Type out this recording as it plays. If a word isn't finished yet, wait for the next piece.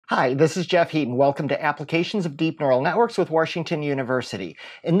Hi, this is Jeff Heaton. Welcome to Applications of Deep Neural Networks with Washington University.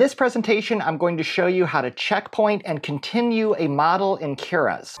 In this presentation, I'm going to show you how to checkpoint and continue a model in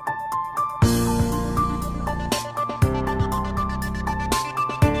Keras.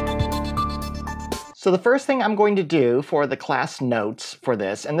 So the first thing I'm going to do for the class notes for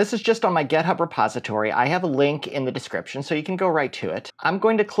this, and this is just on my GitHub repository, I have a link in the description so you can go right to it. I'm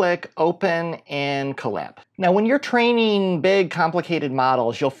going to click Open in Colab. Now when you're training big complicated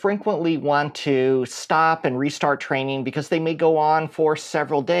models, you'll frequently want to stop and restart training because they may go on for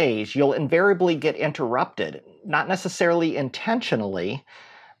several days. You'll invariably get interrupted, not necessarily intentionally,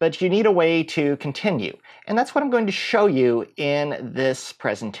 but you need a way to continue. And that's what I'm going to show you in this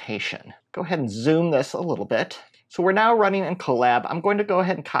presentation. Go ahead and zoom this a little bit. So we're now running in Colab. I'm going to go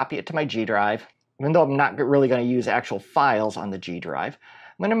ahead and copy it to my G drive, even though I'm not really going to use actual files on the G drive.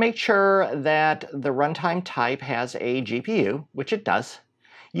 I'm going to make sure that the runtime type has a GPU, which it does.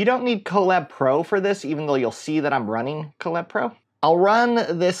 You don't need Colab Pro for this, even though you'll see that I'm running Colab Pro. I'll run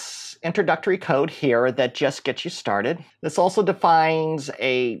this introductory code here that just gets you started. This also defines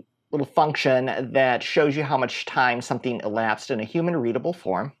a little function that shows you how much time something elapsed in a human-readable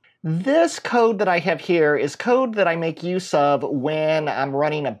form. This code that I have here is code that I make use of when I'm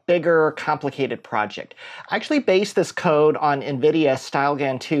running a bigger, complicated project. I actually based this code on NVIDIA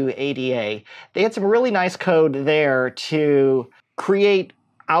StyleGAN 2 ADA. They had some really nice code there to create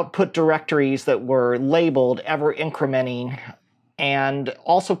output directories that were labeled ever incrementing and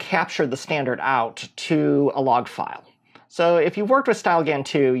also capture the standard out to a log file. So if you've worked with StyleGAN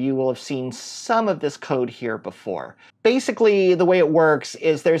 2, you will have seen some of this code here before. Basically, the way it works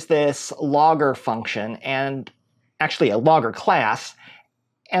is there's this logger function, and actually a logger class,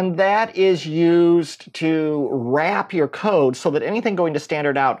 and that is used to wrap your code so that anything going to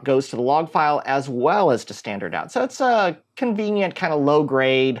standard out goes to the log file as well as to standard out. So it's a convenient kind of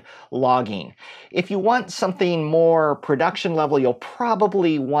low-grade logging. If you want something more production level, you'll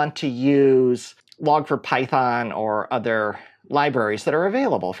probably want to use log for Python or other libraries that are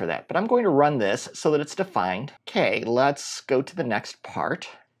available for that. But I'm going to run this so that it's defined. Okay, let's go to the next part.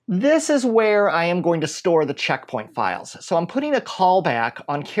 This is where I am going to store the checkpoint files. So I'm putting a callback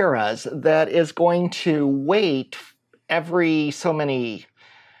on Keras that is going to wait every so many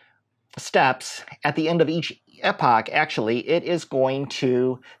steps at the end of each epoch. Actually, it is going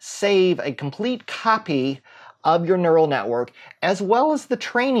to save a complete copy of your neural network, as well as the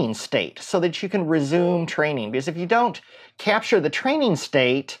training state, so that you can resume training. Because if you don't capture the training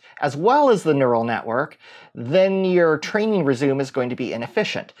state as well as the neural network, then your training resume is going to be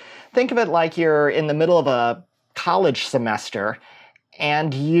inefficient. Think of it like you're in the middle of a college semester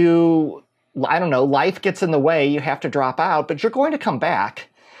and I don't know, life gets in the way, you have to drop out, but you're going to come back.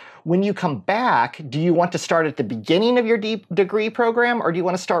 When you come back, do you want to start at the beginning of your degree program, or do you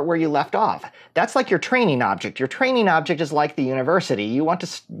want to start where you left off? That's like your training object. Your training object is like the university. You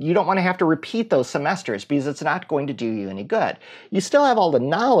don't want to have to repeat those semesters because it's not going to do you any good. You still have all the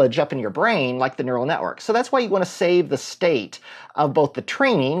knowledge up in your brain like the neural network. So that's why you want to save the state of both the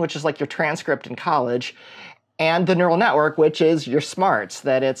training, which is like your transcript in college, and the neural network, which is your smarts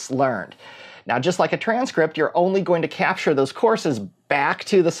that it's learned. Now, just like a transcript, you're only going to capture those courses back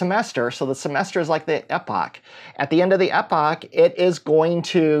to the semester, so the semester is like the epoch. At the end of the epoch, it is going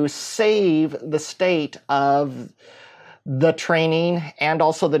to save the state of the training and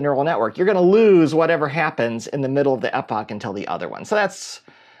also the neural network. You're going to lose whatever happens in the middle of the epoch until the other one. So that's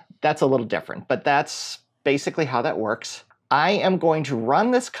a little different, but that's basically how that works. I am going to run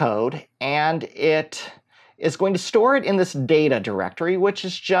this code, and it is going to store it in this data directory, which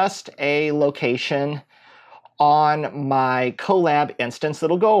is just a location on my Colab instance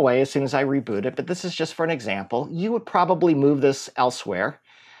that'll go away as soon as I reboot it, but this is just for an example. You would probably move this elsewhere.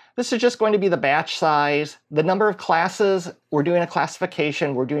 This is just going to be the batch size, the number of classes. We're doing a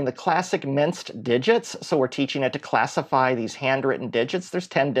classification. We're doing the classic minced digits, so we're teaching it to classify these handwritten digits. There's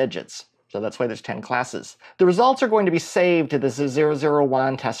 10 digits. So that's why there's 10 classes. The results are going to be saved to this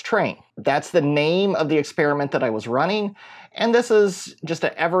 001 test train. That's the name of the experiment that I was running. And this is just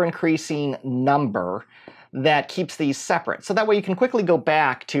an ever-increasing number that keeps these separate. So that way you can quickly go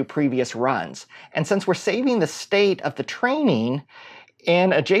back to previous runs. And since we're saving the state of the training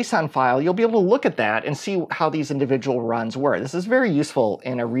in a JSON file, you'll be able to look at that and see how these individual runs were. This is very useful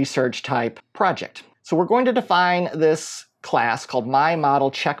in a research type project. So we're going to define this class called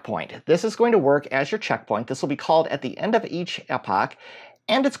myModelCheckpoint. This is going to work as your checkpoint. This will be called at the end of each epoch,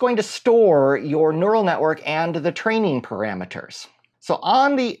 and it's going to store your neural network and the training parameters. So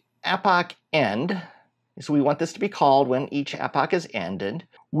on the epoch end, so we want this to be called when each epoch is ended,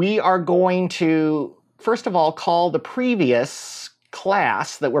 we are going to, first of all, call the previous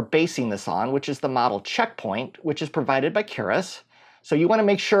class that we're basing this on, which is the model checkpoint, which is provided by Keras. So you want to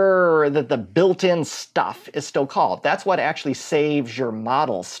make sure that the built-in stuff is still called. That's what actually saves your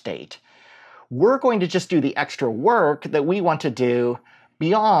model state. We're going to just do the extra work that we want to do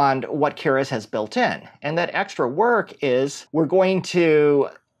beyond what Keras has built in. And that extra work is we're going to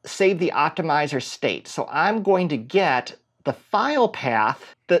save the optimizer state. So I'm going to get the file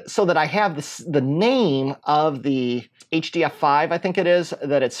path so that I have the name of the HDF5, I think it is,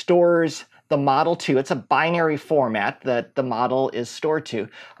 that it stores the model to. It's a binary format that the model is stored to.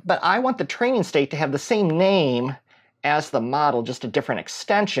 But I want the training state to have the same name as the model, just a different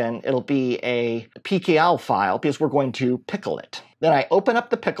extension. It'll be a PKL file because we're going to pickle it. Then I open up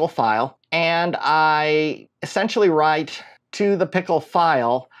the pickle file and I essentially write to the pickle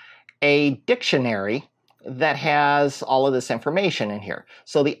file a dictionary that has all of this information in here.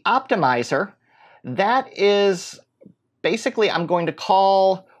 So the optimizer, that is basically I'm going to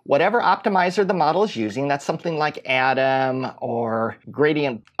call whatever optimizer the model is using. That's something like Atom or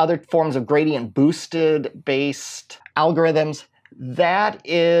gradient, other forms of gradient boosted based algorithms. That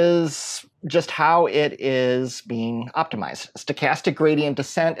is just how it is being optimized. Stochastic gradient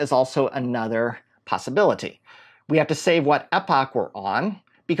descent is also another possibility. We have to save what epoch we're on,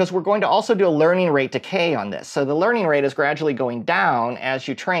 because we're going to also do a learning rate decay on this. So the learning rate is gradually going down as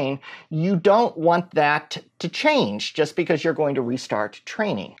you train. You don't want that to change just because you're going to restart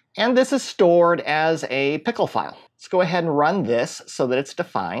training. And this is stored as a pickle file. Let's go ahead and run this so that it's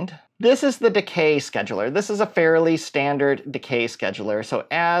defined. This is the decay scheduler. This is a fairly standard decay scheduler. So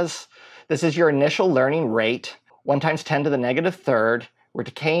as this is your initial learning rate, 1 times 10 to the negative third, we're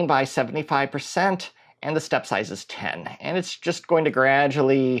decaying by 75%. And the step size is 10. And it's just going to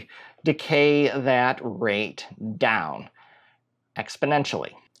gradually decay that rate down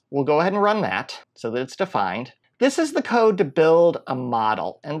exponentially. We'll go ahead and run that so that it's defined. This is the code to build a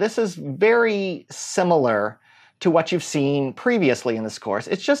model. And this is very similar to what you've seen previously in this course.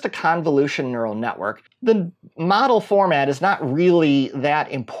 It's just a convolution neural network. The model format is not really that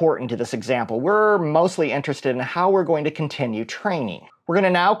important to this example. We're mostly interested in how we're going to continue training. We're going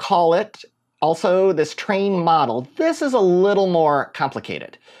to now call it also this train model. This is a little more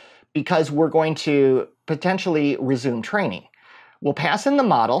complicated because we're going to potentially resume training. We'll pass in the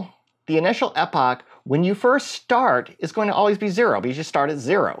model. The initial epoch, when you first start, is going to always be 0 because you start at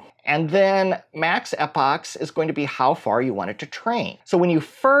 0. And then max epochs is going to be how far you want it to train. So when you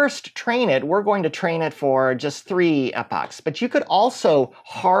first train it, we're going to train it for just 3 epochs. But you could also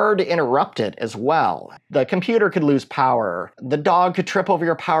hard interrupt it as well. The computer could lose power. The dog could trip over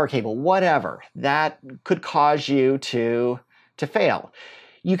your power cable, whatever. That could cause you to fail.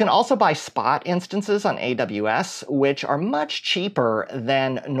 You can also buy spot instances on AWS, which are much cheaper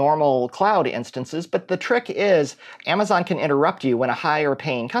than normal cloud instances, but the trick is Amazon can interrupt you when a higher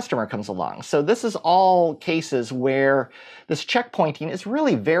paying customer comes along. So this is all cases where this checkpointing is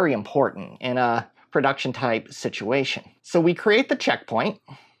really very important in a production type situation. So we create the checkpoint.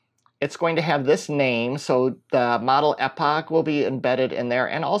 It's going to have this name, so the model epoch will be embedded in there,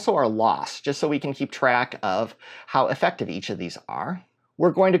 and also our loss, just so we can keep track of how effective each of these are. We're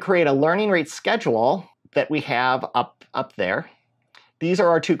going to create a learning rate schedule that we have up there. These are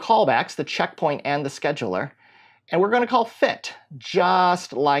our 2 callbacks, the checkpoint and the scheduler. And we're going to call fit,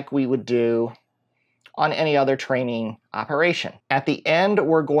 just like we would do on any other training operation. At the end,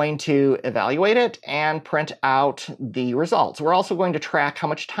 we're going to evaluate it and print out the results. We're also going to track how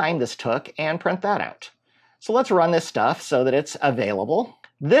much time this took and print that out. So let's run this stuff so that it's available.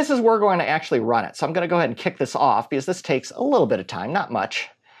 This is where we're going to actually run it. So I'm going to go ahead and kick this off because this takes a little bit of time, not much.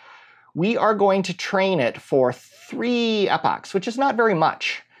 We are going to train it for 3 epochs, which is not very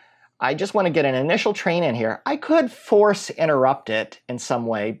much. I just want to get an initial train in here. I could force interrupt it in some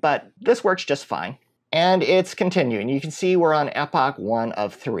way, but this works just fine. And it's continuing. You can see we're on epoch 1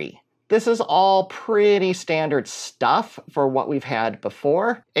 of 3. This is all pretty standard stuff for what we've had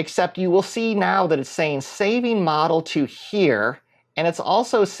before, except you will see now that it's saying saving model to here. And it's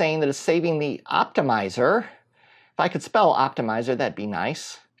also saying that it's saving the optimizer, if I could spell optimizer, that'd be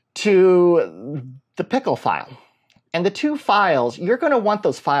nice, to the pickle file. And the 2 files, you're going to want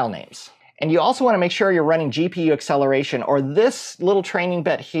those file names. And you also want to make sure you're running GPU acceleration, or this little training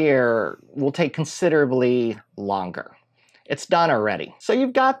bit here will take considerably longer. It's done already. So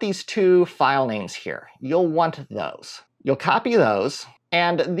you've got these 2 file names here. You'll want those. You'll copy those.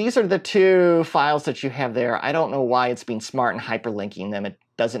 And these are the 2 files that you have there. I don't know why it's being smart and hyperlinking them. It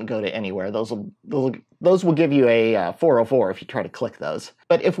doesn't go to anywhere. Those will give you a 404 if you try to click those.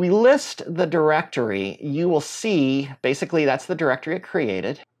 But if we list the directory, you will see, basically that's the directory it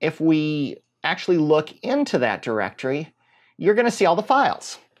created. If we actually look into that directory, you're going to see all the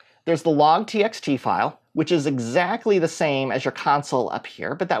files. There's the log.txt file, which is exactly the same as your console up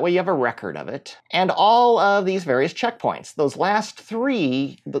here, but that way you have a record of it. And all of these various checkpoints. Those last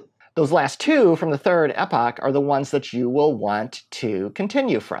two from the third epoch are the ones that you will want to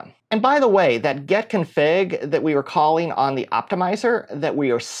continue from. And by the way, that get config that we were calling on the optimizer that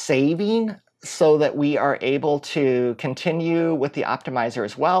we are saving so that we are able to continue with the optimizer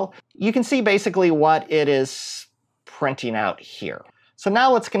as well, you can see basically what it is printing out here. So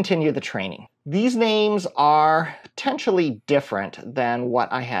now let's continue the training. These names are potentially different than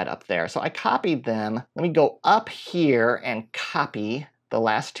what I had up there. So I copied them. Let me go up here and copy the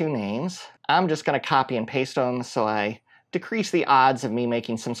last two names. I'm just going to copy and paste them so I decrease the odds of me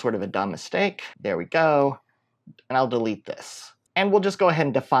making some sort of a dumb mistake. There we go. And I'll delete this. And we'll just go ahead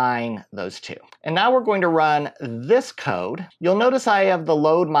and define those two. And now we're going to run this code. You'll notice I have the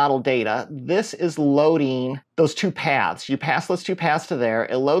load model data. This is loading those two paths. You pass those two paths to there.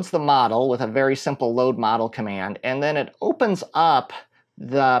 It loads the model with a very simple load model command. And then it opens up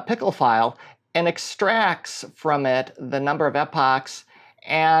the pickle file and extracts from it the number of epochs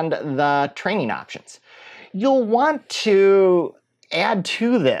and the training options. You'll want to add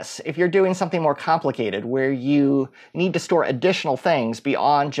to this if you're doing something more complicated where you need to store additional things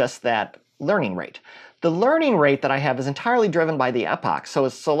beyond just that learning rate. The learning rate that I have is entirely driven by the epoch. So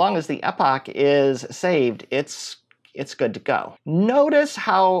long as the epoch is saved, it's good to go. Notice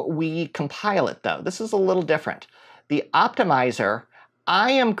how we compile it though. This is a little different. The optimizer,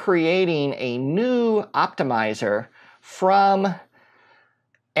 I am creating a new optimizer from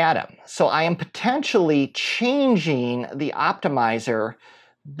Atom. So I am potentially changing the optimizer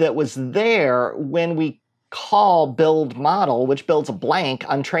that was there when we call build model, which builds a blank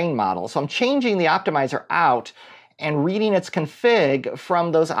untrained model. So I'm changing the optimizer out and reading its config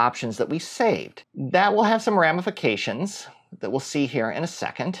from those options that we saved. That will have some ramifications that we'll see here in a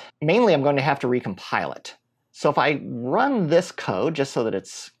second. Mainly, I'm going to have to recompile it. So if I run this code, just so that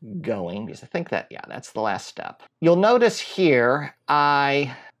it's going, because I think that, yeah, that's the last step. You'll notice here,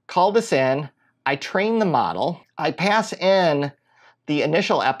 I call this in, I train the model, I pass in the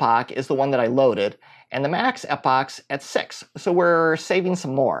initial epoch is the one that I loaded, and the max epoch's at 6. So we're saving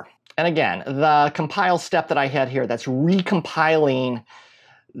some more. And again, the compile step that I had here, that's recompiling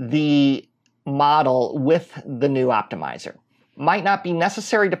the model with the new optimizer. Might not be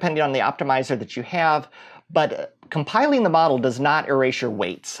necessary depending on the optimizer that you have, but compiling the model does not erase your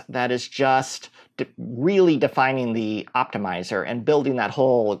weights. That is just really defining the optimizer and building that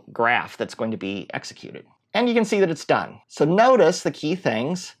whole graph that's going to be executed. And you can see that it's done. So notice the key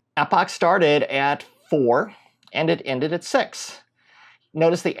things. Epoch started at 4 and it ended at 6.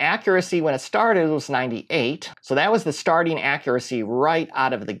 Notice the accuracy when it started was 98. So that was the starting accuracy right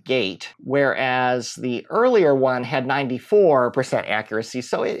out of the gate, whereas the earlier one had 94% accuracy,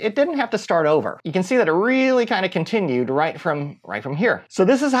 so it didn't have to start over. You can see that it really kind of continued right from here. So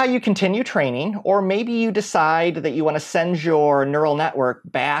this is how you continue training, or maybe you decide that you want to send your neural network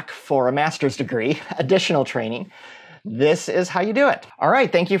back for a master's degree, additional training. This is how you do it. All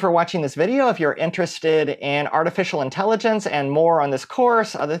right, thank you for watching this video. If you're interested in artificial intelligence and more on this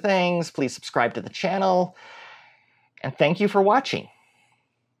course, other things, please subscribe to the channel. And thank you for watching.